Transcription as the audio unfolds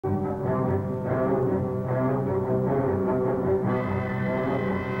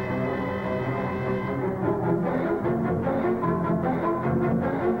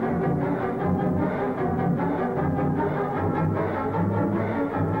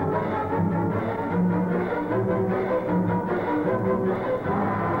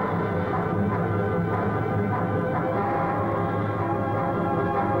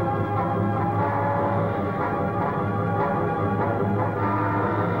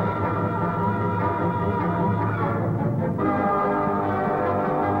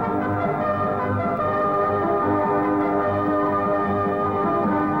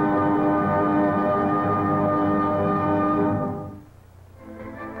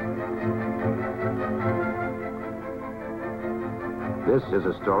This is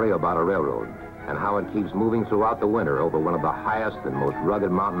a story about a railroad and how it keeps moving throughout the winter over one of the highest and most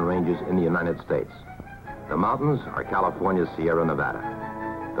rugged mountain ranges in the United States. The mountains are California's Sierra Nevada.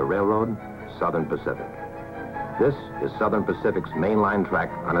 The railroad, Southern Pacific. This is Southern Pacific's mainline track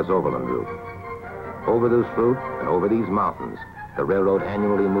on its Overland Route. Over this route and over these mountains, the railroad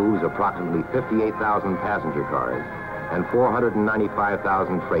annually moves approximately 58,000 passenger cars and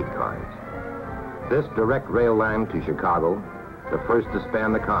 495,000 freight cars. This direct rail line to Chicago, the first to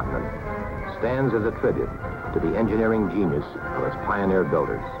span the continent, stands as a tribute to the engineering genius of its pioneer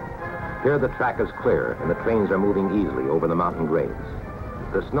builders. Here the track is clear and the trains are moving easily over the mountain grades.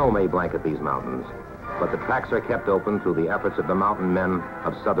 The snow may blanket these mountains, but the tracks are kept open through the efforts of the mountain men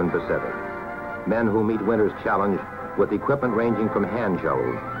of Southern Pacific. Men who meet winter's challenge with equipment ranging from hand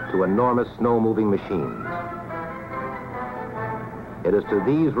shovels to enormous snow-moving machines. It is to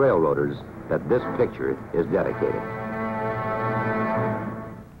these railroaders that this picture is dedicated.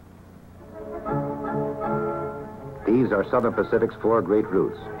 These are Southern Pacific's four great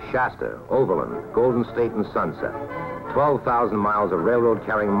routes: Shasta, Overland, Golden State, and Sunset. 12,000 miles of railroad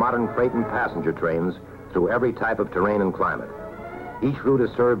carrying modern freight and passenger trains through every type of terrain and climate. Each route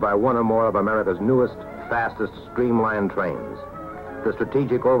is served by one or more of America's newest, fastest, streamlined trains. The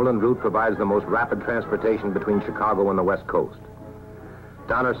strategic Overland Route provides the most rapid transportation between Chicago and the West Coast.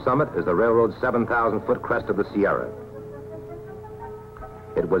 Donner Summit is the railroad's 7,000-foot crest of the Sierra.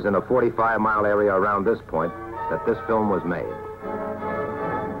 It was in a 45-mile area around this point that this film was made.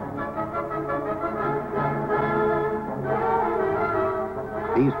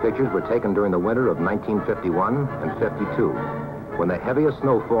 These pictures were taken during the winter of 1951 and 52, when the heaviest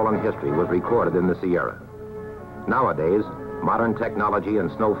snowfall in history was recorded in the Sierra. Nowadays, modern technology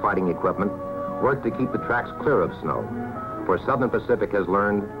and snow fighting equipment work to keep the tracks clear of snow, for Southern Pacific has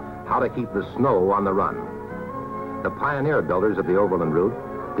learned how to keep the snow on the run. The pioneer builders of the Overland Route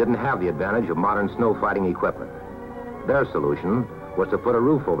didn't have the advantage of modern snow fighting equipment. Their solution was to put a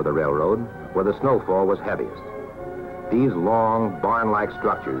roof over the railroad where the snowfall was heaviest. These long, barn-like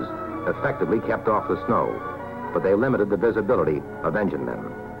structures effectively kept off the snow, but they limited the visibility of engine men.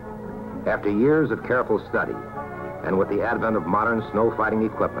 After years of careful study, and with the advent of modern snow fighting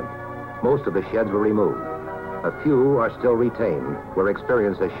equipment, most of the sheds were removed. A few are still retained, where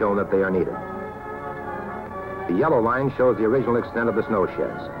experience has shown that they are needed. The yellow line shows the original extent of the snow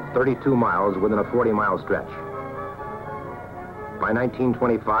sheds, 32 miles within a 40-mile stretch. By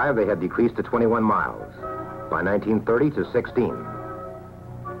 1925, they had decreased to 21 miles. By 1930 to 16.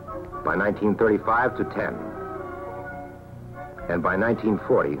 By 1935 to 10. And by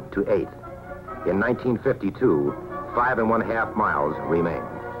 1940 to 8. In 1952, 5½ miles remained.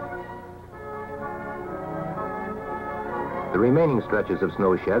 The remaining stretches of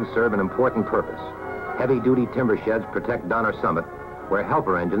snow sheds serve an important purpose. Heavy-duty timber sheds protect Donner Summit, where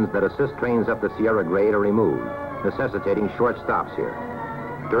helper engines that assist trains up the Sierra Grade are removed, necessitating short stops here.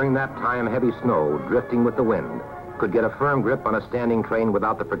 During that time, heavy snow, drifting with the wind, could get a firm grip on a standing train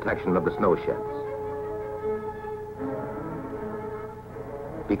without the protection of the snow sheds.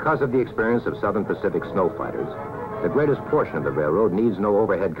 Because of the experience of Southern Pacific snow fighters, the greatest portion of the railroad needs no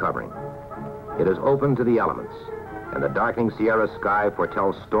overhead covering. It is open to the elements, and the darkening Sierra sky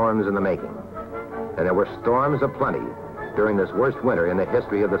foretells storms in the making. And there were storms aplenty during this worst winter in the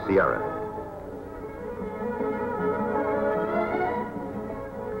history of the Sierra.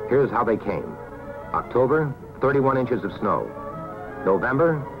 Here's how they came. October, 31 inches of snow.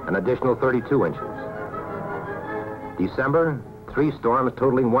 November, an additional 32 inches. December, 3 storms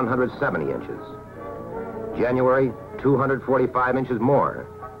totaling 170 inches. January, 245 inches more.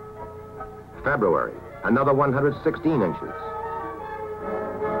 February, another 116 inches.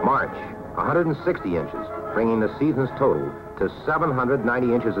 March, 160 inches, bringing the season's total to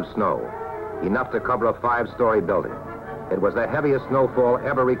 790 inches of snow, enough to cover a 5-story building. It was the heaviest snowfall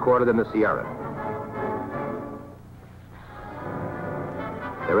ever recorded in the Sierra.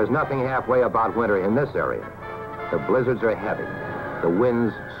 There is nothing halfway about winter in this area. The blizzards are heavy, the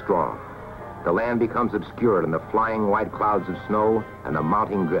winds strong. The land becomes obscured in the flying white clouds of snow and the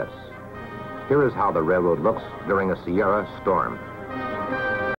mounting drifts. Here is how the railroad looks during a Sierra storm.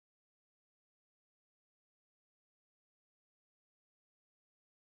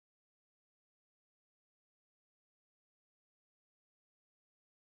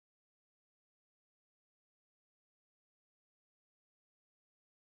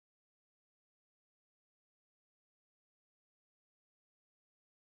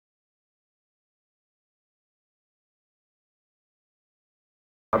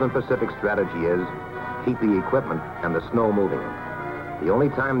 Southern Pacific's strategy is keep the equipment and the snow moving. The only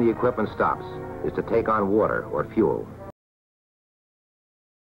time the equipment stops is to take on water or fuel.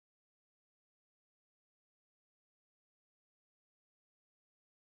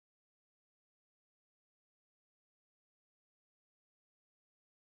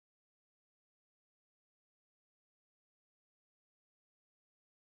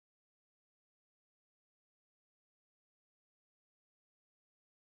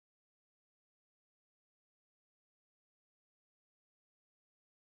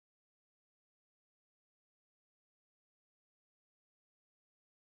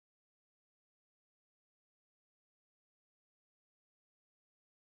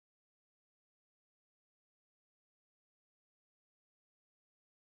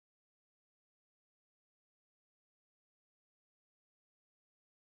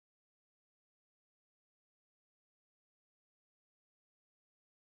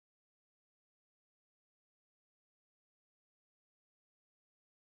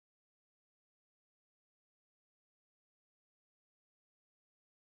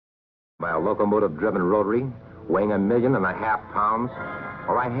 by a locomotive-driven rotary weighing 1.5 million pounds,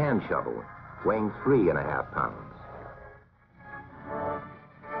 or a hand shovel weighing 3.5 pounds.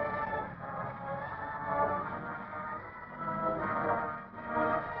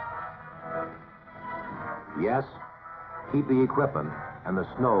 Yes, keep the equipment and the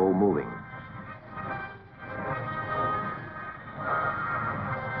snow moving.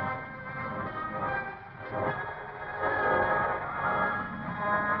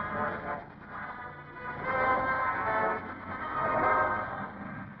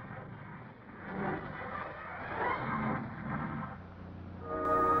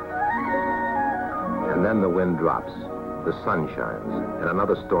 And then the wind drops, the sun shines, and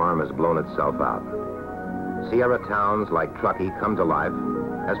another storm has blown itself out. Sierra towns like Truckee come to life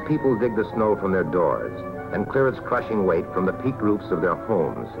as people dig the snow from their doors and clear its crushing weight from the peaked roofs of their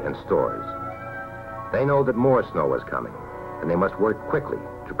homes and stores. They know that more snow is coming, and they must work quickly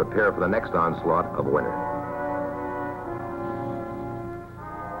to prepare for the next onslaught of winter.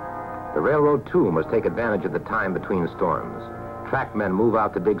 The railroad, too, must take advantage of the time between storms. Trackmen move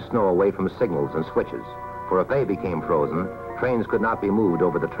out to dig snow away from signals and switches, for if they became frozen, trains could not be moved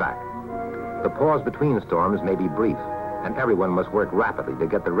over the track. The pause between storms may be brief, and everyone must work rapidly to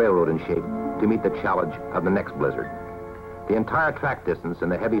get the railroad in shape to meet the challenge of the next blizzard. The entire track distance in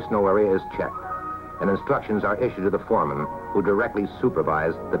the heavy snow area is checked, and instructions are issued to the foreman, who directly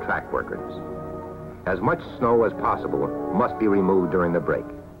supervise the track workers. As much snow as possible must be removed during the break.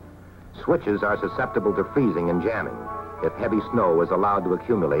 Switches are susceptible to freezing and jamming if heavy snow is allowed to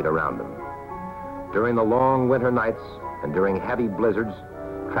accumulate around them. During the long winter nights and during heavy blizzards,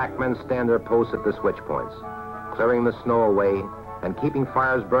 trackmen stand their posts at the switch points, clearing the snow away and keeping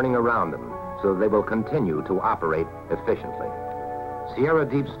fires burning around them so that they will continue to operate efficiently. Sierra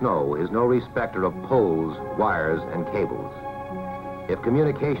deep snow is no respecter of poles, wires, and cables. If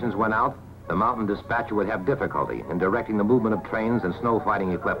communications went out, the mountain dispatcher would have difficulty in directing the movement of trains and snow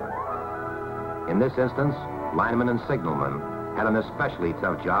fighting equipment. In this instance, linemen and signalmen had an especially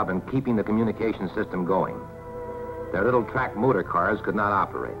tough job in keeping the communication system going. Their little track motor cars could not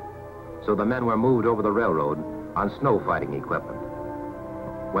operate, so the men were moved over the railroad on snow fighting equipment.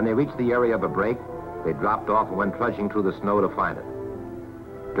 When they reached the area of a break, they dropped off and went trudging through the snow to find it.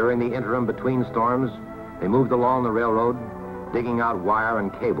 During the interim between storms, they moved along the railroad, digging out wire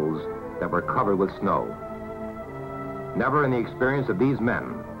and cables that were covered with snow. Never in the experience of these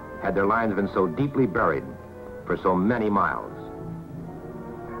men had their lines been so deeply buried for so many miles.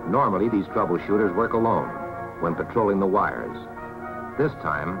 Normally, these troubleshooters work alone when patrolling the wires. This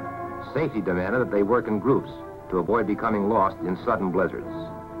time, safety demanded that they work in groups to avoid becoming lost in sudden blizzards.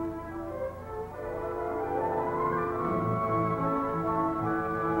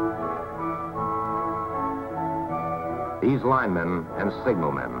 These linemen and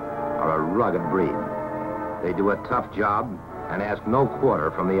signalmen are a rugged breed. They do a tough job and ask no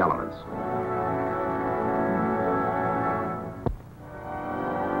quarter from the elements.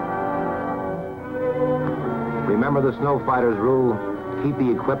 Remember the snow fighter's rule, keep the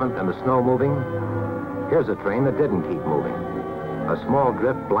equipment and the snow moving? Here's a train that didn't keep moving. A small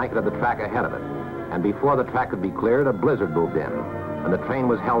drift blanketed the track ahead of it, and before the track could be cleared, a blizzard moved in, and the train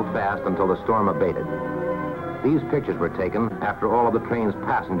was held fast until the storm abated. These pictures were taken after all of the train's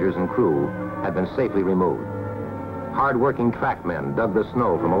passengers and crew had been safely removed. Hard-working trackmen dug the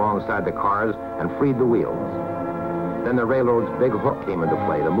snow from alongside the cars and freed the wheels. Then the railroad's big hook came into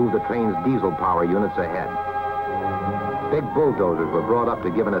play to move the train's diesel power units ahead. Big bulldozers were brought up to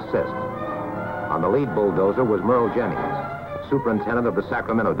give an assist. On the lead bulldozer was Merle Jennings, superintendent of the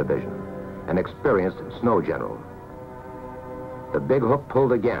Sacramento Division, an experienced snow general. The big hook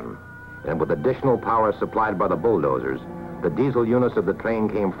pulled again, and with additional power supplied by the bulldozers, the diesel units of the train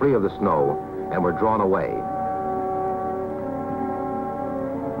came free of the snow and were drawn away.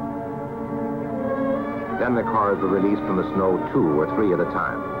 Then the cars were released from the snow 2 or 3 at a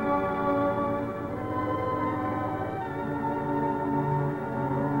time.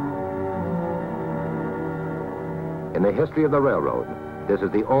 In the history of the railroad, this is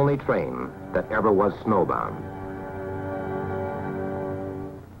the only train that ever was snowbound.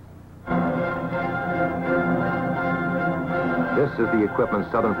 This is the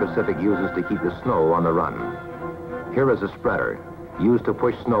equipment Southern Pacific uses to keep the snow on the run. Here is a spreader, used to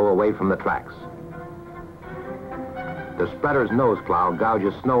push snow away from the tracks. The spreader's nose plow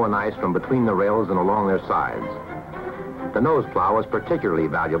gouges snow and ice from between the rails and along their sides. The nose plow is particularly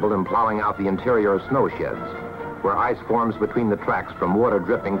valuable in plowing out the interior of snow sheds, where ice forms between the tracks from water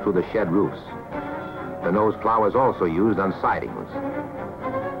dripping through the shed roofs. The nose plow is also used on sidings.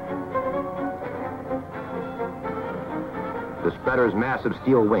 The spreader's massive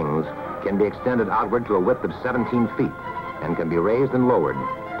steel wings can be extended outward to a width of 17 feet and can be raised and lowered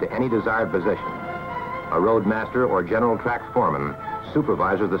to any desired position. A roadmaster or general track foreman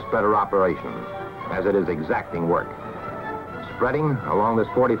supervises the spreader operation, as it is exacting work. Spreading along this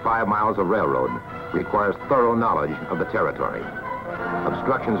 45 miles of railroad requires thorough knowledge of the territory.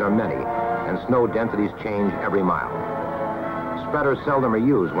 Obstructions are many, and snow densities change every mile. Spreaders seldom are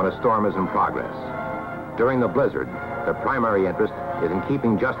used when a storm is in progress. During the blizzard, the primary interest is in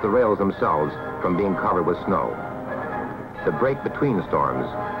keeping just the rails themselves from being covered with snow. The break between storms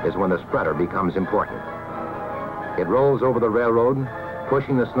is when the spreader becomes important. It rolls over the railroad,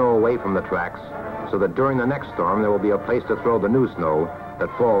 pushing the snow away from the tracks, so that during the next storm there will be a place to throw the new snow that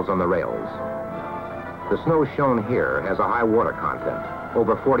falls on the rails. The snow shown here has a high water content,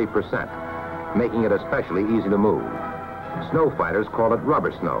 over 40%, making it especially easy to move. Snow fighters call it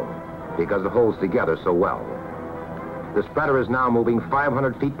rubber snow because it holds together so well. The spreader is now moving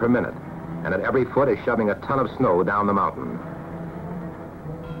 500 feet per minute, and at every foot is shoving a ton of snow down the mountain.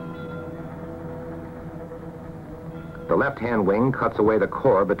 The left-hand wing cuts away the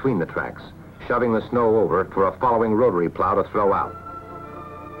core between the tracks, shoving the snow over for a following rotary plow to throw out.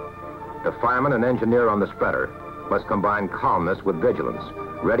 The fireman and engineer on the spreader must combine calmness with vigilance,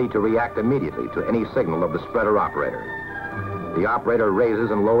 ready to react immediately to any signal of the spreader operator. The operator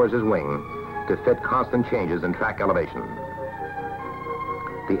raises and lowers his wing to fit constant changes in track elevation.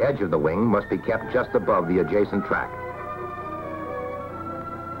 The edge of the wing must be kept just above the adjacent track.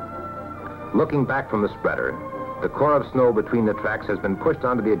 Looking back from the spreader, the core of snow between the tracks has been pushed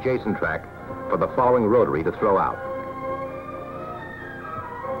onto the adjacent track for the following rotary to throw out.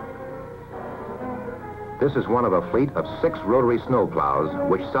 This is one of a fleet of 6 rotary snow plows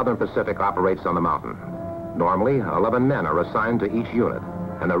which Southern Pacific operates on the mountain. Normally, 11 men are assigned to each unit,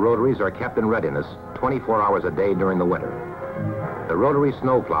 and the rotaries are kept in readiness 24 hours a day during the winter. The rotary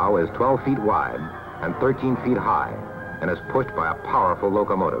snow plow is 12 feet wide and 13 feet high and is pushed by a powerful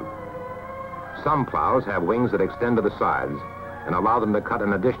locomotive. Some plows have wings that extend to the sides and allow them to cut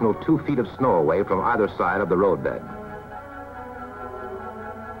an additional 2 feet of snow away from either side of the roadbed.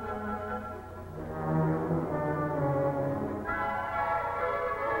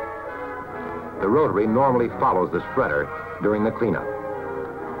 The rotary normally follows the spreader during the cleanup.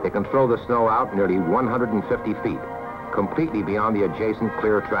 It can throw the snow out nearly 150 feet, completely beyond the adjacent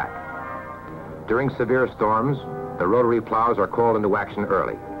clear track. During severe storms, the rotary plows are called into action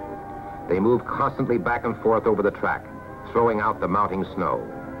early. They move constantly back and forth over the track, throwing out the mounting snow.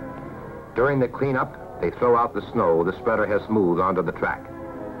 During the cleanup, they throw out the snow the spreader has smoothed onto the track.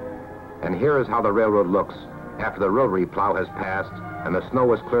 And here is how the railroad looks after the rotary plow has passed and the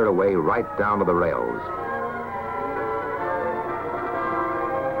snow is cleared away right down to the rails.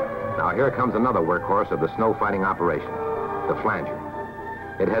 Now here comes another workhorse of the snow fighting operation, the flanger.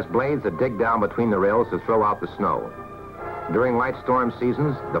 It has blades that dig down between the rails to throw out the snow. During light storm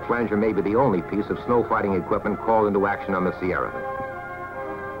seasons, the flanger may be the only piece of snow fighting equipment called into action on the Sierra.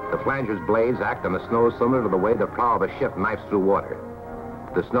 The flanger's blades act on the snow similar to the way the prow of a ship knifes through water.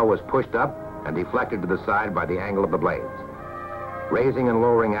 The snow is pushed up and deflected to the side by the angle of the blades. Raising and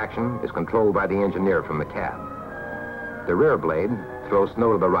lowering action is controlled by the engineer from the cab. The rear blade throws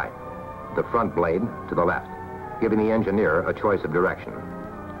snow to the right, the front blade to the left, giving the engineer a choice of direction.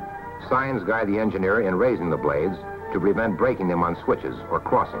 Signs guide the engineer in raising the blades to prevent breaking them on switches or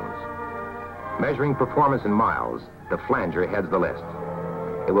crossings. Measuring performance in miles, the flanger heads the list.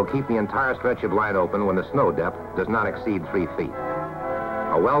 It will keep the entire stretch of line open when the snow depth does not exceed 3 feet.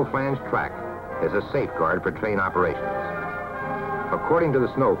 A well-flanged track is a safeguard for train operations. According to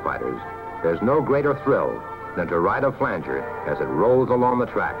the snow fighters, there's no greater thrill than to ride a flanger as it rolls along the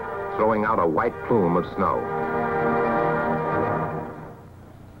track, throwing out a white plume of snow.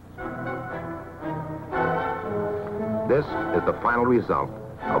 This is the final result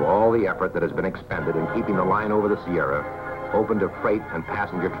of all the effort that has been expended in keeping the line over the Sierra open to freight and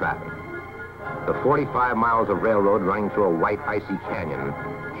passenger traffic. The 45 miles of railroad running through a white, icy canyon,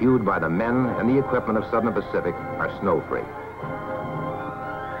 hewed by the men and the equipment of Southern Pacific, are snow-free.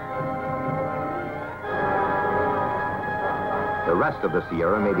 The rest of the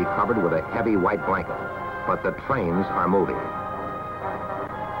Sierra may be covered with a heavy white blanket, but the trains are moving.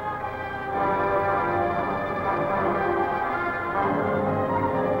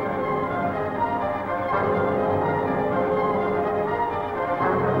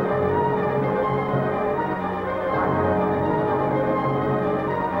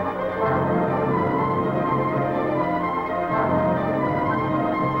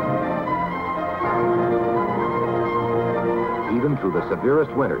 Even through the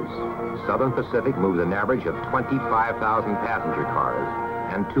severest winters, Southern Pacific moves an average of 25,000 passenger cars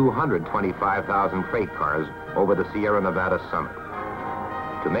and 225,000 freight cars over the Sierra Nevada summit.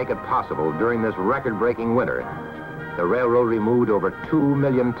 To make it possible during this record-breaking winter, the railroad removed over 2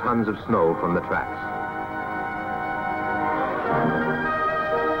 million tons of snow from the tracks.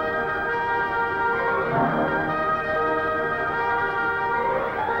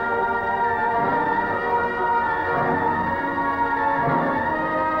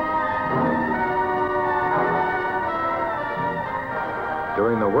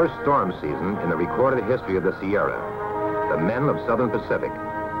 During the worst storm season in the recorded history of the Sierra, the men of Southern Pacific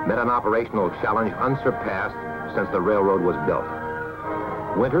met an operational challenge unsurpassed since the railroad was built.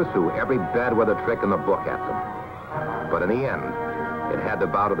 Winter threw every bad weather trick in the book at them. But in the end, it had to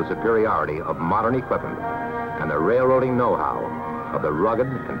bow to the superiority of modern equipment and the railroading know-how of the rugged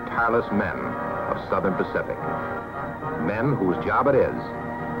and tireless men of Southern Pacific. Men whose job it is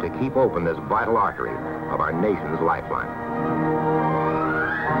to keep open this vital artery of our nation's lifeline.